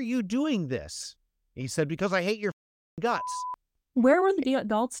 "Why are you doing this?" He said, "Because I hate your guts." Where were the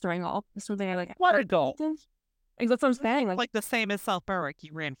adults during all this? Were they like, what adult? That's what I'm saying. Like the same as South Berwick,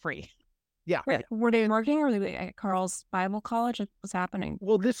 you ran free. Yeah. Were they working, or were they at Carl's Bible College? What was happening?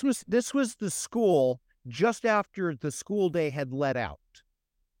 Well, this was the school just after the school day had let out.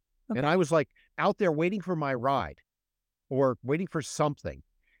 Okay. And I was like out there waiting for my ride or waiting for something.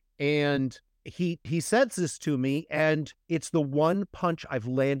 And he says this to me, and it's the one punch I've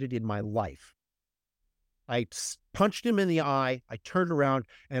landed in my life. I punched him in the eye, I turned around,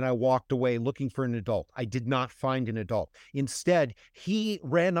 and I walked away looking for an adult. I did not find an adult. Instead, he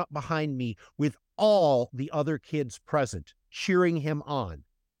ran up behind me with all the other kids present, cheering him on,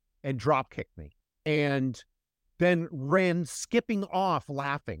 and drop kicked me. And then ran skipping off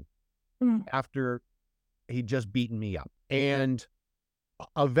laughing after he'd just beaten me up. And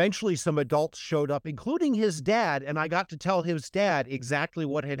eventually some adults showed up, including his dad, and I got to tell his dad exactly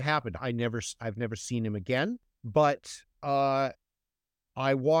what had happened. I've never seen him again, but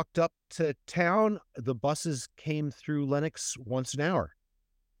I walked up to town. The buses came through Lenox once an hour,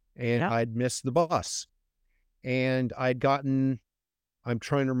 and I'd missed the bus. And I'd gotten, I'm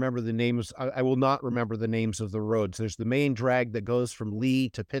trying to remember the names. I will not remember the names of the roads. There's the main drag that goes from Lee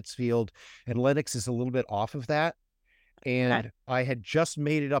to Pittsfield, and Lenox is a little bit off of that. And I had just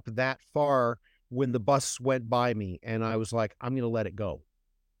made it up that far when the bus went by me, and I was like, I'm going to let it go.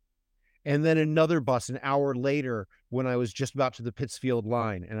 And then another bus an hour later when I was just about to the Pittsfield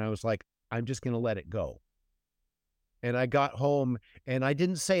line, and I was like, I'm just going to let it go. And I got home, and I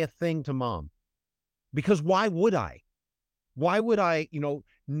didn't say a thing to Mom, because why would I? Why would I?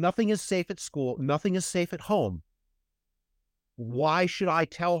 Nothing is safe at school. Nothing is safe at home. Why should I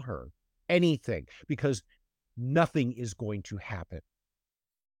tell her anything? Because nothing is going to happen.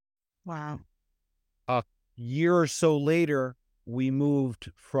 Wow. A year or so later, we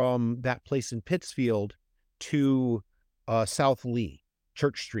moved from that place in Pittsfield to South Lee,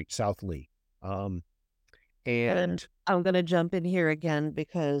 Church Street, South Lee. And I'm going to jump in here again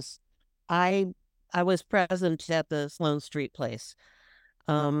because I was present at the Sloane Street place,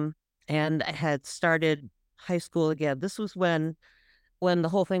 and I had started high school again. This was when the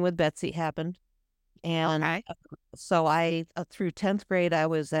whole thing with Betsy happened, and so I through 10th grade I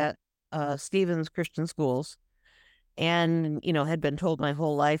was at Stevens Christian Schools, and had been told my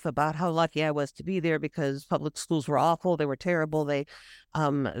whole life about how lucky I was to be there because public schools were awful. They were terrible.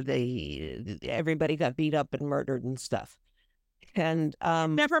 Everybody got beat up and murdered and stuff. And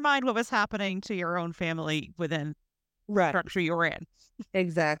never mind what was happening to your own family within the structure you were in.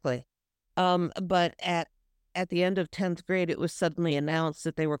 Exactly. But at the end of 10th grade, it was suddenly announced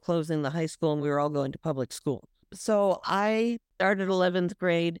that they were closing the high school and we were all going to public school. So I started 11th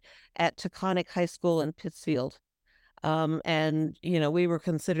grade at Taconic High School in Pittsfield. And we were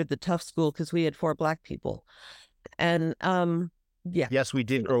considered the tough school because we had 4 Black people. And yes, we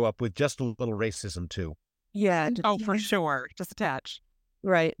did grow up with just a little racism too. Yeah. Oh, for sure. Just a touch.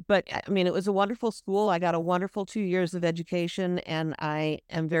 Right. But I mean, it was a wonderful school. I got a wonderful 2 years of education, and I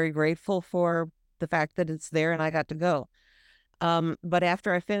am very grateful for the fact that it's there and I got to go. But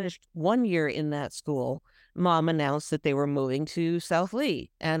after I finished 1 year in that school, Mom announced that they were moving to South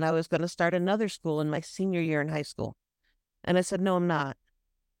Lee, and I was going to start another school in my senior year in high school. And I said, no, I'm not.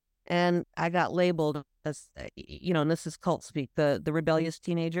 And I got labeled as, and this is cult speak, the rebellious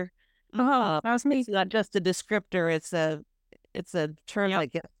teenager. Oh, that was me. It's not just a descriptor. It's a term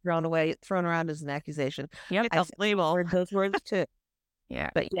that gets thrown around as an accusation. Yep, I label. heard those words too. Yeah.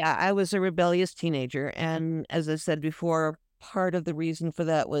 But yeah, I was a rebellious teenager. And as I said before, part of the reason for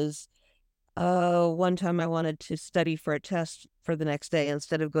that was one time I wanted to study for a test for the next day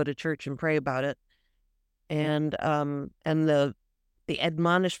instead of go to church and pray about it. And the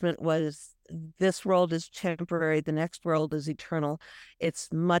admonishment was, this world is temporary, the next world is eternal. It's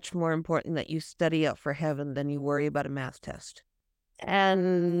much more important that you study up for heaven than you worry about a math test.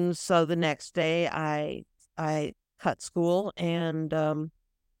 And so the next day I cut school and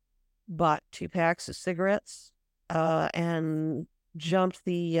bought 2 packs of cigarettes and jumped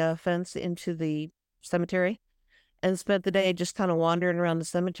the fence into the cemetery and spent the day just kind of wandering around the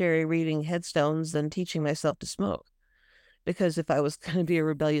cemetery reading headstones and teaching myself to smoke. Because if I was going to be a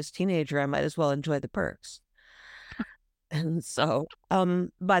rebellious teenager, I might as well enjoy the perks. And so,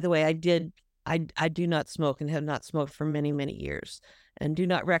 by the way, I do not smoke and have not smoked for many, many years, and do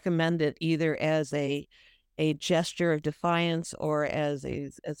not recommend it either as a gesture of defiance or as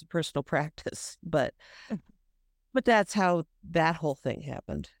a personal practice. But that's how that whole thing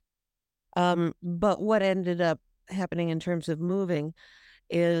happened. But what ended up happening in terms of moving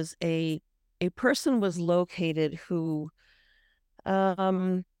is a person was located who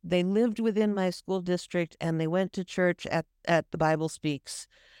they lived within my school district, and they went to church at the Bible Speaks,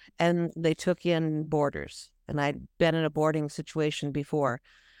 and they took in boarders, and I'd been in a boarding situation before.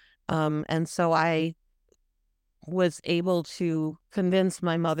 And so I was able to convince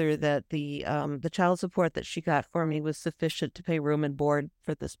my mother that the child support that she got for me was sufficient to pay room and board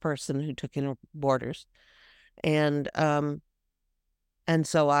for this person who took in boarders. And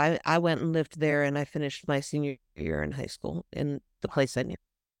so I went and lived there, and I finished my senior year in high school in the place I knew.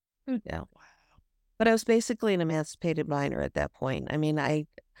 Yeah. Wow. But I was basically an emancipated minor at that point. I mean, I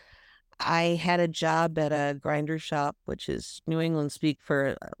had a job at a grinder shop, which is New England speak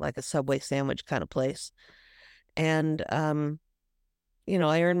for like a Subway sandwich kind of place. And, I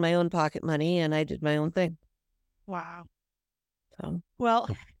earned my own pocket money and I did my own thing. Wow. So, well,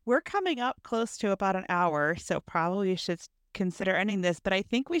 we're coming up close to about an hour, so probably we should consider ending this, but I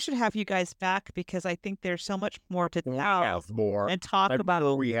think we should have you guys back because I think there's so much more to tell have more and talk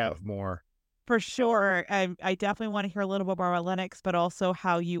about. We have more. For sure. I definitely want to hear a little bit more about Lennox, but also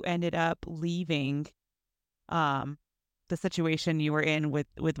how you ended up leaving um, the situation you were in with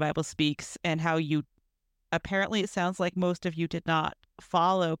Bible Speaks, and how you apparently, it sounds like most of you did not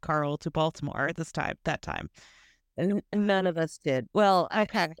follow Carl to Baltimore that time. And none of us did. Well,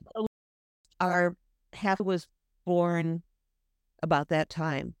 okay. Our half was born about that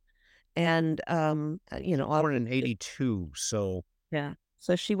time. And, Born in 82, so yeah.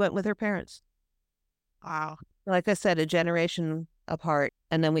 So she went with her parents. Wow. Like I said, a generation apart.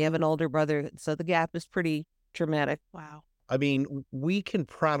 And then we have an older brother. So the gap is pretty dramatic. Wow. I mean, we can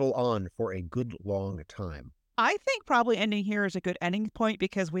prattle on for a good long time. I think probably ending here is a good ending point,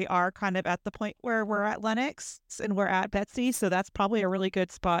 because we are kind of at the point where we're at Lennox and we're at Betsy. So that's probably a really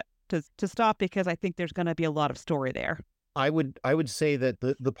good spot to stop, because I think there's going to be a lot of story there. I would say that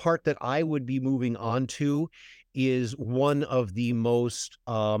the part that I would be moving on to is one of the most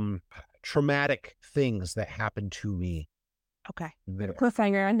traumatic things that happened to me. Okay.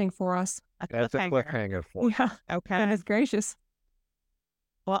 Cliffhanger ending for us. That's a cliffhanger for us. Yeah. Okay. That is gracious.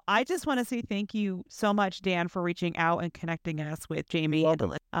 Well, I just want to say thank you so much, Dan, for reaching out and connecting us with Jami,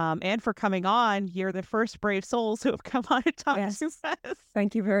 and for coming on. You're the first brave souls who have come on and talked to us.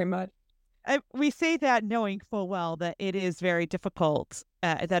 Thank you very much. We say that knowing full well that it is very difficult.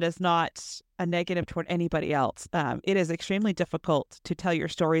 That is not a negative toward anybody else. It is extremely difficult to tell your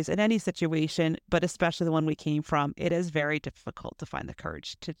stories in any situation, but especially the one we came from. It is very difficult to find the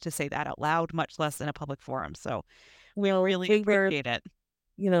courage to say that out loud, much less in a public forum. So we really appreciate it.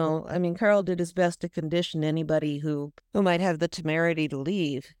 I mean, Carl did his best to condition anybody who might have the temerity to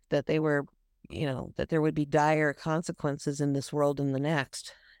leave, that they were, that there would be dire consequences in this world and the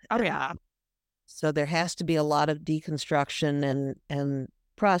next. Oh, yeah. So there has to be a lot of deconstruction and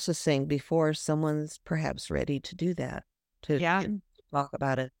processing before someone's perhaps ready to do that, to talk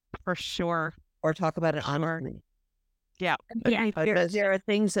about it. For sure. Or talk about it honestly. Yeah. Because there are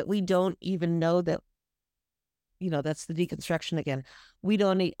things that we don't even know that, that's the deconstruction again. We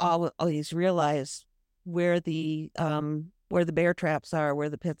don't always realize where the bear traps are, where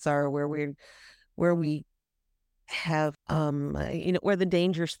the pits are, where we have, where the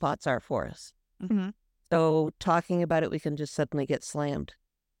danger spots are for us. Mm-hmm. So talking about it, we can just suddenly get slammed.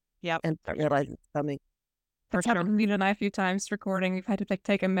 Yep. And realize it's coming. That's happened to Nina and I a few times recording. We've had to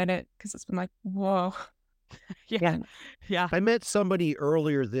take a minute because it's been like, whoa. Yeah. I met somebody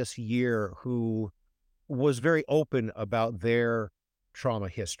earlier this year who was very open about their trauma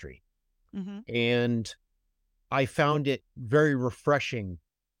history. Mm-hmm. And I found it very refreshing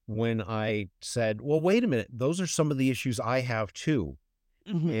when I said, well, wait a minute, those are some of the issues I have too.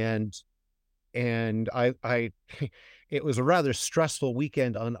 Mm-hmm. And I it was a rather stressful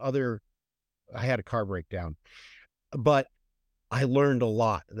weekend I had a car breakdown, but I learned a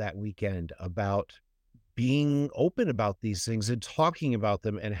lot that weekend about being open about these things and talking about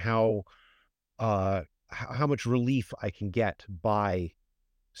them, and how much relief I can get by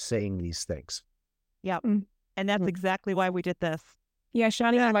saying these things. Yep. And that's exactly why we did this. Yeah,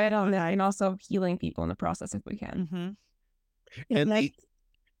 shining a light on that, and also healing people in the process if we can. Mm-hmm. And the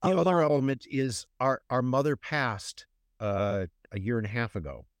other element is our mother passed a year and a half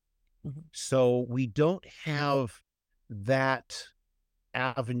ago. Mm-hmm. So we don't have that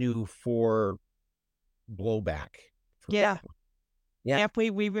avenue for blowback. Yeah. Yeah.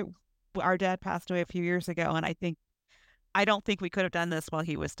 If our dad passed away a few years ago, and I don't think we could have done this while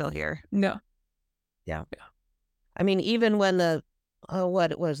he was still here. No. Yeah. I mean, even when the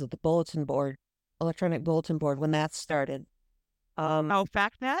bulletin board, electronic bulletin board, when that started.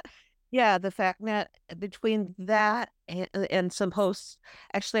 FactNet? Yeah, the FactNet, between that and some posts.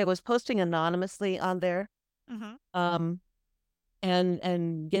 Actually, I was posting anonymously on there. Mm-hmm.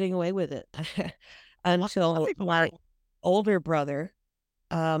 And getting away with it until my older brother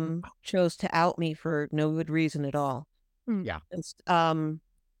chose to out me for no good reason at all. Yeah. I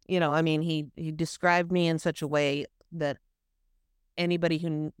mean, he described me in such a way that anybody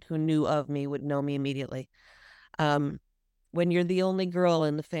who knew of me would know me immediately. When you're the only girl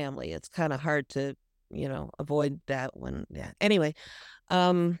in the family, it's kind of hard to, avoid that one. Yeah. Anyway,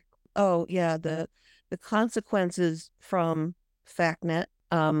 the consequences from FactNet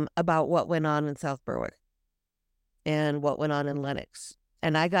about what went on in South Berwick and what went on in Lennox.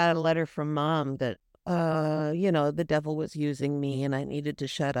 And I got a letter from Mom that, the devil was using me and I needed to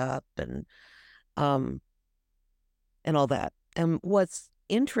shut up and all that. And what's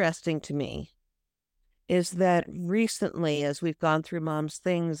interesting to me is that recently, as we've gone through Mom's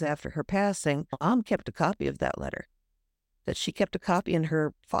things after her passing, Mom kept a copy of that letter, that she kept a copy in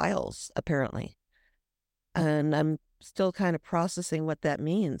her files, apparently. And still kind of processing what that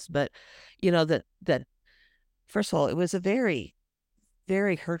means. But, that first of all, it was a very,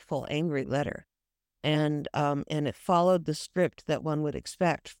 very hurtful, angry letter. And it followed the script that one would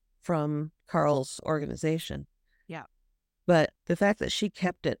expect from Carl's organization. Yeah. But the fact that she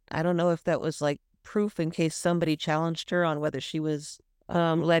kept it, I don't know if that was like proof in case somebody challenged her on whether she was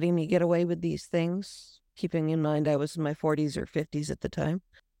letting me get away with these things, keeping in mind I was in my 40s or 50s at the time,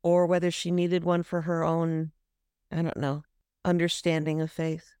 or whether she needed one for her own, I don't know, understanding of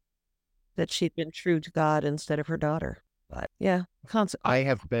faith, that she'd been true to God instead of her daughter. But yeah, I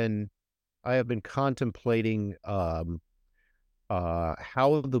have been contemplating how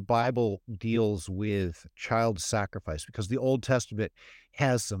the Bible deals with child sacrifice, because the Old Testament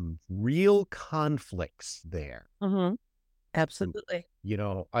has some real conflicts there. Mm-hmm. Absolutely.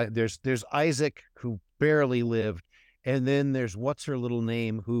 There's Isaac, who barely lived, and then there's what's her little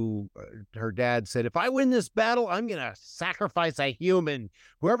name, who her dad said, if I win this battle, I'm gonna sacrifice a human.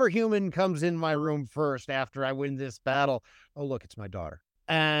 Whoever human comes in my room first after I win this battle. Oh, look, it's my daughter.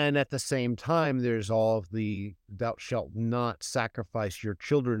 And at the same time, there's all of the thou shalt not sacrifice your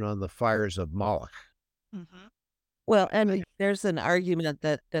children on the fires of Moloch. Mm-hmm. Well, and there's an argument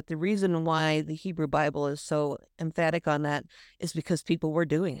that the reason why the Hebrew Bible is so emphatic on that is because people were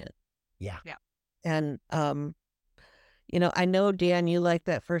doing it. Yeah. Yeah. And, I know, Dan, you like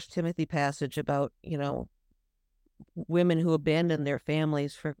that First Timothy passage about, women who abandon their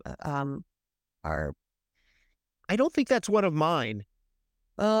families for, are, I don't think that's one of mine.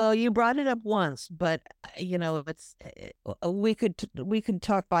 oh, you brought it up once, but, it's, we could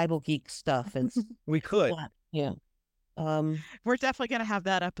talk Bible geek stuff. It's, We could. yeah. We're definitely gonna have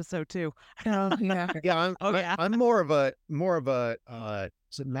that episode too. Yeah. Yeah, yeah. I'm more of a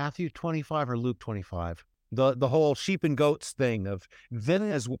is it Matthew 25 or Luke 25? The whole sheep and goats thing of then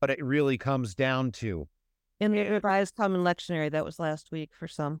is what it really comes down to. In the Revised Common Lectionary, that was last week for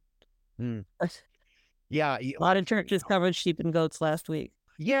some. Yeah, A lot of churches covered sheep and goats last week.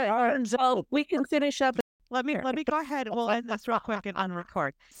 yeah. So we can finish up. Let me go ahead. We'll end this real quick and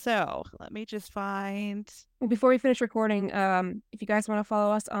unrecord. So let me just find. Before we finish recording, if you guys want to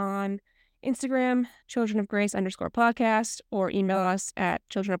follow us on Instagram, childrenofgrace_podcast, or email us at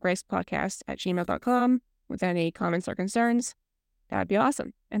childrenofgracepodcast@gmail.com with any comments or concerns, that'd be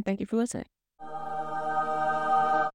awesome. And thank you for listening.